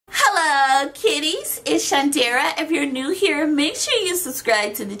kitties, it's Shandera. If you're new here, make sure you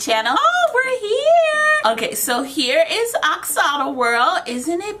subscribe to the channel. Oh, we're here. Okay, so here is Oxado World.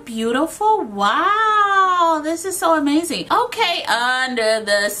 Isn't it beautiful? Wow, this is so amazing. Okay, under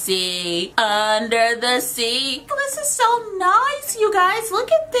the sea, under the sea. This is so nice, you guys.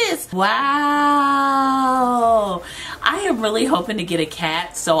 Look at this. Wow. I am really hoping to get a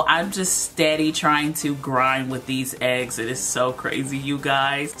cat, so I'm just steady trying to grind with these eggs. It is so crazy, you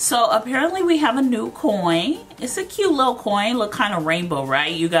guys. So apparently we have a new coin. It's a cute little coin, look kind of rainbow,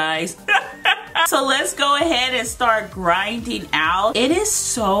 right, you guys? So let's go ahead and start grinding out. It is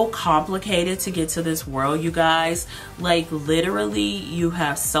so complicated to get to this world, you guys. Like literally you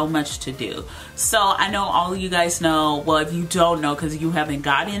have so much to do. So I know all of you guys know, well, if you don't know because you haven't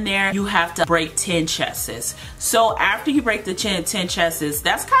got in there, you have to break 10 chests. So after you break the 10 chests,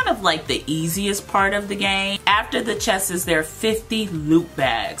 that's kind of like the easiest part of the game. After the chests, there are 50 loot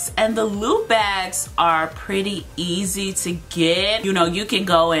bags, and the loot bags are pretty easy to get. You know, you can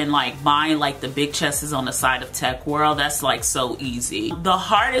go and like mine like the big chests on the side of Tech World. That's like so easy. The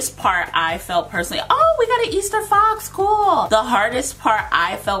hardest part I felt personally, oh, we got an Easter fox, cool. The hardest part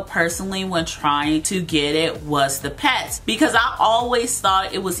I felt personally when trying to get it was the pets, because I always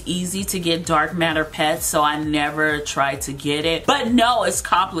thought it was easy to get dark matter pets, so I never tried to get it. But no, it's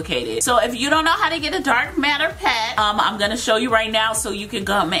complicated. So if you don't know how to get a dark matter pet, I'm gonna show you right now so you can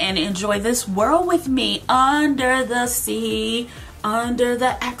come and enjoy this world with me under the sea, under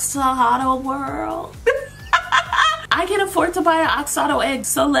the Oxado World. I can afford to buy an Oxado egg,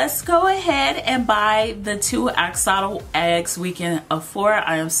 so let's go ahead and buy the 2 Oxado eggs we can afford.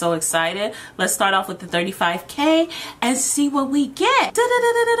 I am so excited. Let's start off with the 35K and see what we get.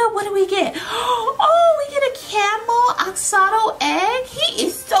 What do we get? Oh, we get a camel Oxado egg. He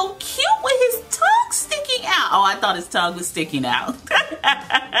is so cute with his tongue sticking out. Oh, I thought his tongue was sticking out.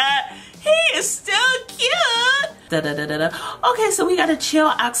 He is still cute. Okay, so we got a chill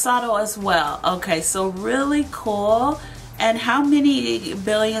Oxado as well. Okay, so really cool. And how many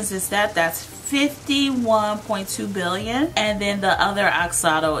billions is that? That's 51.2 billion, and then the other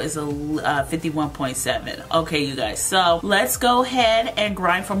Oxado is a 51.7. Okay, you guys, so let's go ahead and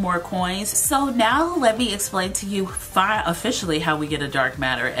grind for more coins. So now let me explain to you officially how we get a dark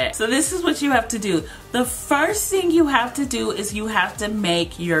matter egg. So this is what you have to do. The first thing you have to do is you have to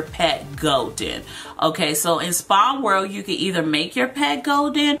make your pet golden. Okay, so in Spawn World, you can either make your pet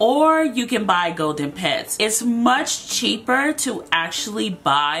golden or you can buy golden pets. It's much cheaper to actually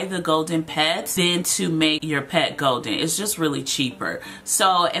buy the golden pets than to make your pet golden. It's just really cheaper.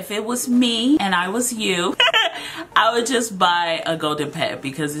 So if it was me and I was you, I would just buy a golden pet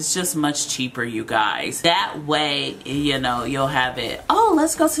because it's just much cheaper, you guys. That way, you know, you'll have it. Oh,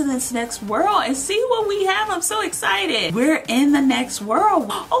 let's go to this next world and see what we have. I'm so excited. We're in the next world.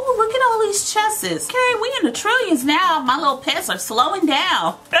 Oh, look at all these chests. Okay, we in the trillions now. My little pets are slowing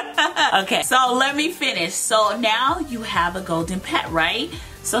down. Okay, so let me finish. So now you have a golden pet, right?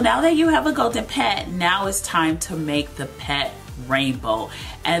 So now that you have a golden pet, now it's time to make the pet rainbow,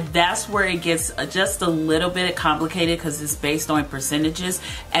 and that's where it gets just a little bit complicated because it's based on percentages,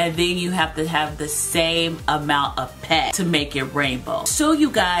 and then you have to have the same amount of pet to make it rainbow. So you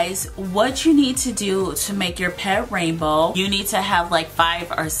guys, what you need to do to make your pet rainbow, you need to have like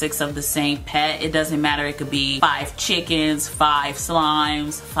 5 or 6 of the same pet. It doesn't matter, it could be 5 chickens, 5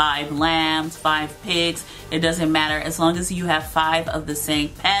 slimes, 5 lambs, 5 pigs. It doesn't matter as long as you have 5 of the same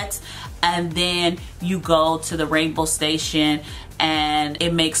pets. And then you go to the rainbow station and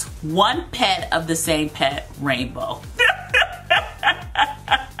it makes 1 pet of the same pet rainbow.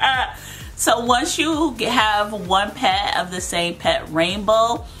 So once you have 1 pet of the same pet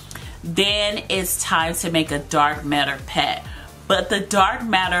rainbow, then it's time to make a dark matter pet. But the dark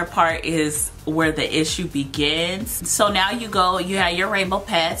matter part is where the issue begins. So now you go, you have your rainbow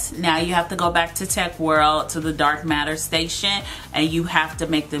pets. Now you have to go back to Tech World to the dark matter station and you have to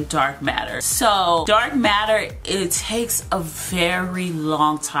make them dark matter. So dark matter, it takes a very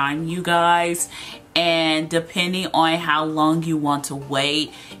long time, you guys. And depending on how long you want to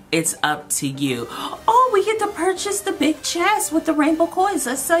wait, it's up to you. Oh, we get to purchase the big chest with the rainbow coins.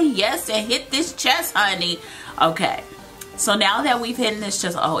 Let's say yes and hit this chest, honey. Okay. So now that we've hit this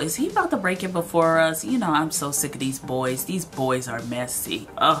chest, oh, is he about to break it before us? You know, I'm so sick of these boys. These boys are messy.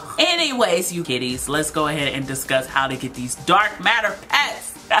 Ugh. Anyways, you kitties, let's go ahead and discuss how to get these dark matter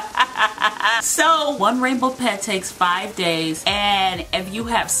pets. So one rainbow pet takes 5 days, and if you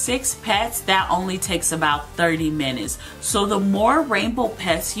have 6 pets, that only takes about 30 minutes. So the more rainbow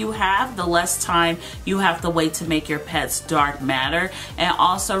pets you have, the less time you have to wait to make your pets dark matter. And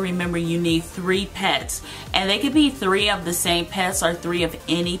also remember, you need 3 pets, and they could be 3 of the same pets or 3 of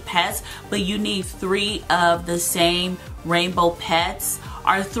any pets, but you need 3 of the same rainbow pets.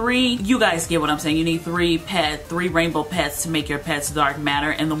 Or 3, you guys get what I'm saying. You need 3 rainbow pets to make your pets dark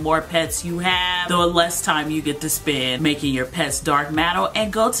matter. And the more pets you have, the less time you get to spend making your pets dark matter.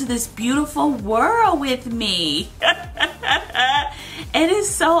 And go to this beautiful world with me. It is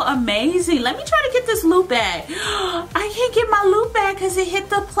so amazing. Let me try to get this loot bag. I can't get my loot bag because it hit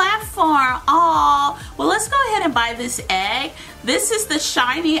the platform. Oh, well, let's go ahead and buy this egg. This is the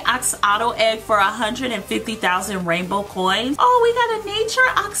shiny Oxado egg for 150,000 rainbow coins. Oh, we got a nature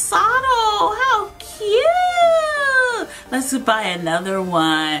Oxado. How cute. Let's buy another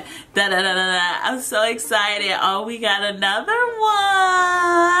one. Da, da, da, da, da. I'm so excited. Oh, we got another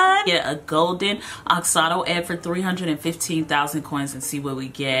one. Get a golden Oxado egg for 315,000 coins and see what we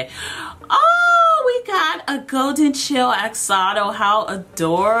get. Oh, we got a golden chill Oxado. How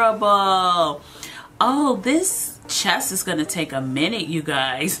adorable. Oh, this chest is gonna take a minute, you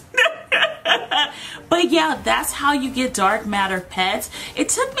guys. But yeah, that's how you get dark matter pets. It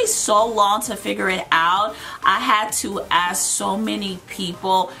took me so long to figure it out. I had to ask so many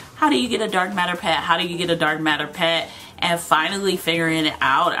people, how do you get a dark matter pet? How do you get a dark matter pet? And finally figuring it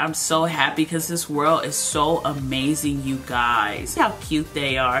out. I'm so happy because this world is so amazing, you guys. How cute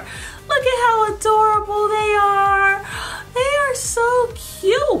they are. Look at how adorable they are. They are so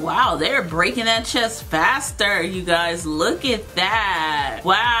cute. Wow, they're breaking that chest faster, you guys. Look at that.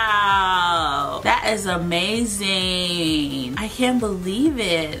 Wow, that is amazing. I can't believe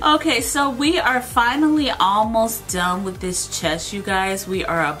it. Okay, so we are finally almost done with this chest, you guys. We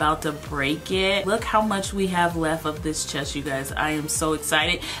are about to break it. Look how much we have left of this chest, you guys. I am so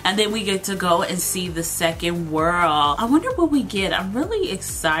excited. And then we get to go and see the second world. I wonder what we get. I'm really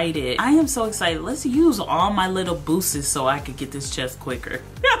excited. I am so excited. Let's use all my little boosts so I could get this chest quicker.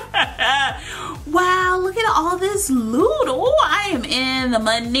 Wow, look at all this loot. Oh, I am in the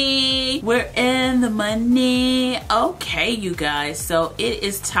money. We're in the money. Okay, you guys. So it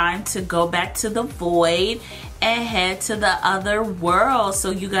is time to go back to the void and head to the other world so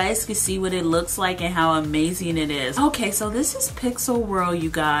you guys can see what it looks like and how amazing it is. Okay, so this is Pixel World,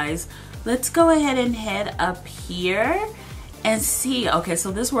 you guys. Let's go ahead and head up here and see. Okay,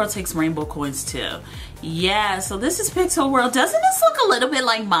 so this world takes rainbow coins too. Yeah, so this is Pixel World. Doesn't this look a little bit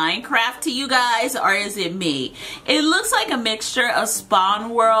like Minecraft to you guys, or is it me? It looks like a mixture of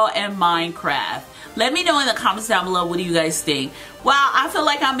Spawn World and Minecraft. Let me know in the comments down below, what do you guys think? Wow, I feel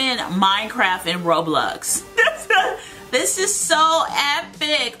like I'm in Minecraft and Roblox. This is so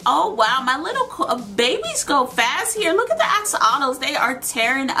epic. Oh wow, my little babies go fast here. Look at the Axolotls. They are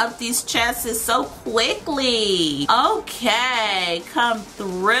tearing up these chests so quickly. Okay, come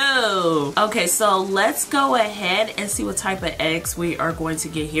through. Okay, so let's go ahead and see what type of eggs we are going to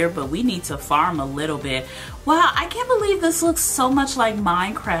get here, but we need to farm a little bit. Wow, I can't believe this looks so much like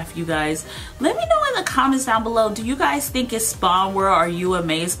Minecraft, you guys. Let me know in the comments down below, do you guys think it's Spawn World? Are you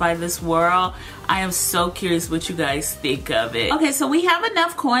amazed by this world? I am so curious what you guys think of it. Okay, so we have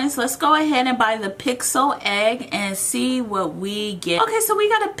enough coins. Let's go ahead and buy the Pixel egg and see what we get. Okay, so we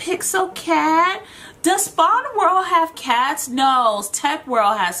got a Pixel cat. Does Spawn World have cats? No, Tech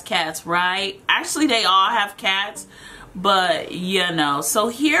World has cats, right? Actually, they all have cats, but you know. So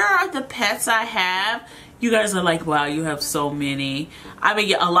here are the pets I have. You guys are like, wow, you have so many. I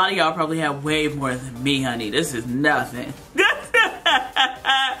mean, a lot of y'all probably have way more than me, honey. This is nothing.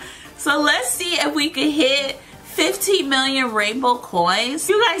 So let's see if we can hit 15 million rainbow coins.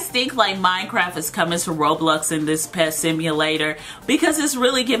 You guys think like Minecraft is coming to Roblox in this pet simulator? Because it's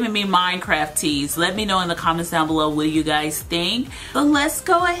really giving me Minecraft tease. Let me know in the comments down below, what do you guys think? So let's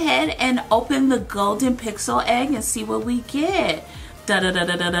go ahead and open the golden pixel egg and see what we get. Da da da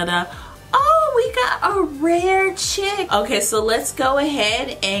da da da da. Oh, we got a rare chick. Okay, so let's go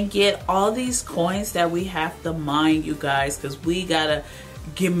ahead and get all these coins that we have to mine, you guys, because we gotta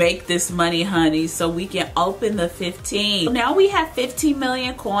make this money, honey, so we can open the 15. Now we have 15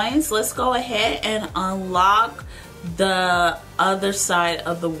 million coins. Let's go ahead and unlock the other side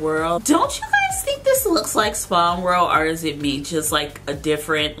of the world. Don't you guys think this looks like Spawn World, or is it me, just like a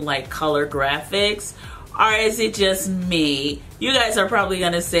different like color graphics? or is it just me? You guys are probably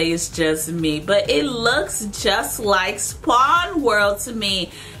gonna say it's just me, but it looks just like Spawn World to me.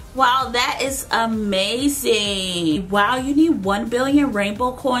 Wow, that is amazing. Wow, you need 1 billion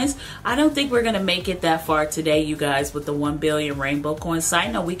rainbow coins. I don't think we're gonna make it that far today, you guys, with the 1 billion rainbow coins. So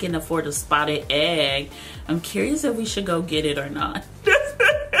I know we can afford a spotted egg. I'm curious if we should go get it or not.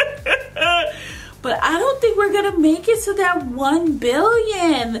 But I don't think we're gonna make it to that 1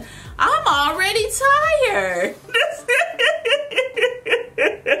 billion. I'm already tired.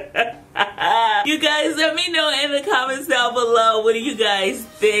 You guys, let me know in the comments down below, what do you guys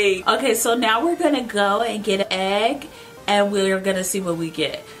think? Okay, so now we're gonna go and get an egg and we're gonna see what we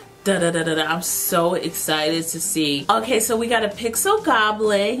get. I'm so excited to see. Okay, so we got a pixel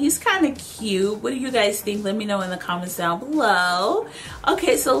goblin. He's kind of cute. What do you guys think? Let me know in the comments down below.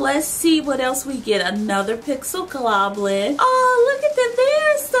 Okay, so let's see what else we get. Another pixel goblin. Oh, look at them. They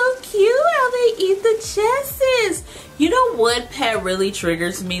are so cute how they eat the chests. You know what pet really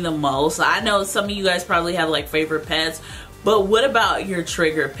triggers me the most? I know some of you guys probably have like favorite pets, but what about your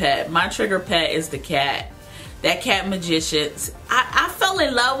trigger pet? My trigger pet is the cat. That cat magician. I fell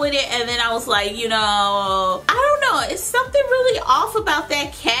in love with it, and then I was like, you know, I don't know, it's something really off about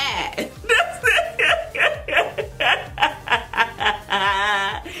that cat.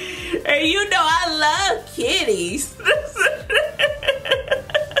 And you know I love kitties.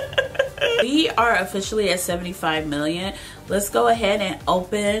 We are officially at 75 million. Let's go ahead and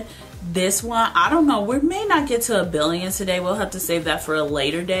open this one. I don't know, we may not get to 1 billion today. We'll have to save that for a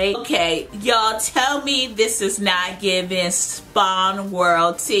later date. Okay, y'all, tell me this is not giving Spawn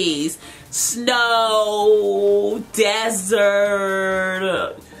World tease. Snow,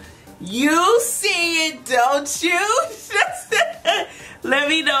 desert. You see it, don't you? Let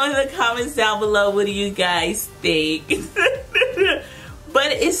me know in the comments down below, what do you guys think?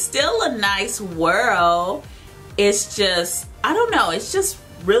 But it's still a nice world. It's just, I don't know, it's just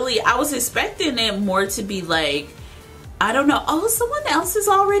really, I was expecting it more to be like, I don't know. Oh, someone else is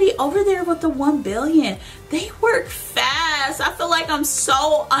already over there with the 1 billion. They work fast. I feel like I'm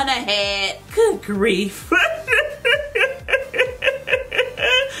so on ahead. Good grief.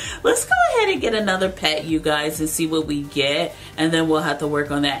 Let's go ahead and get another pet, you guys, and see what we get, and then we'll have to work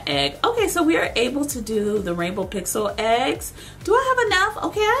on that egg. Okay, so we are able to do the rainbow pixel eggs. Do I have enough?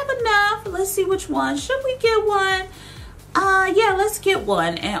 Okay, I have enough. Let's see which one. Should we get one? Yeah, let's get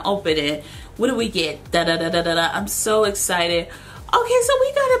one and open it. What do we get? I'm so excited. Okay, so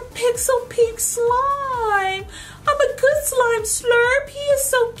we got a pixel pink slime. I'm a good slime slurp. He is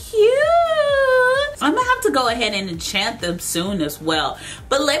so cute. I'm gonna have to go ahead and enchant them soon as well.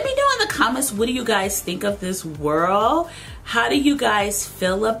 But let me know in the comments, what do you guys think of this world? How do you guys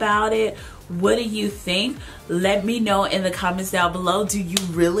feel about it? What do you think? Let me know in the comments down below. Do you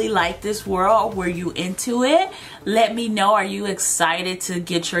really like this world? Were you into it? Let me know. Are you excited to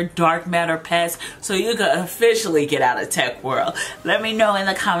get your dark matter pets so you can officially get out of tech world? Let me know in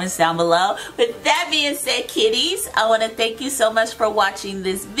the comments down below. With that being said, kitties, I want to thank you so much for watching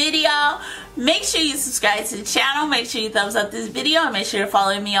this video. Make sure you subscribe to the channel. Make sure you thumbs up this video. And make sure you're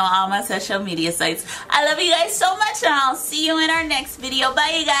following me on all my social media sites. I love you guys so much, and I'll see you in our next video.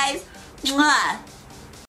 Bye, you guys. Mwah.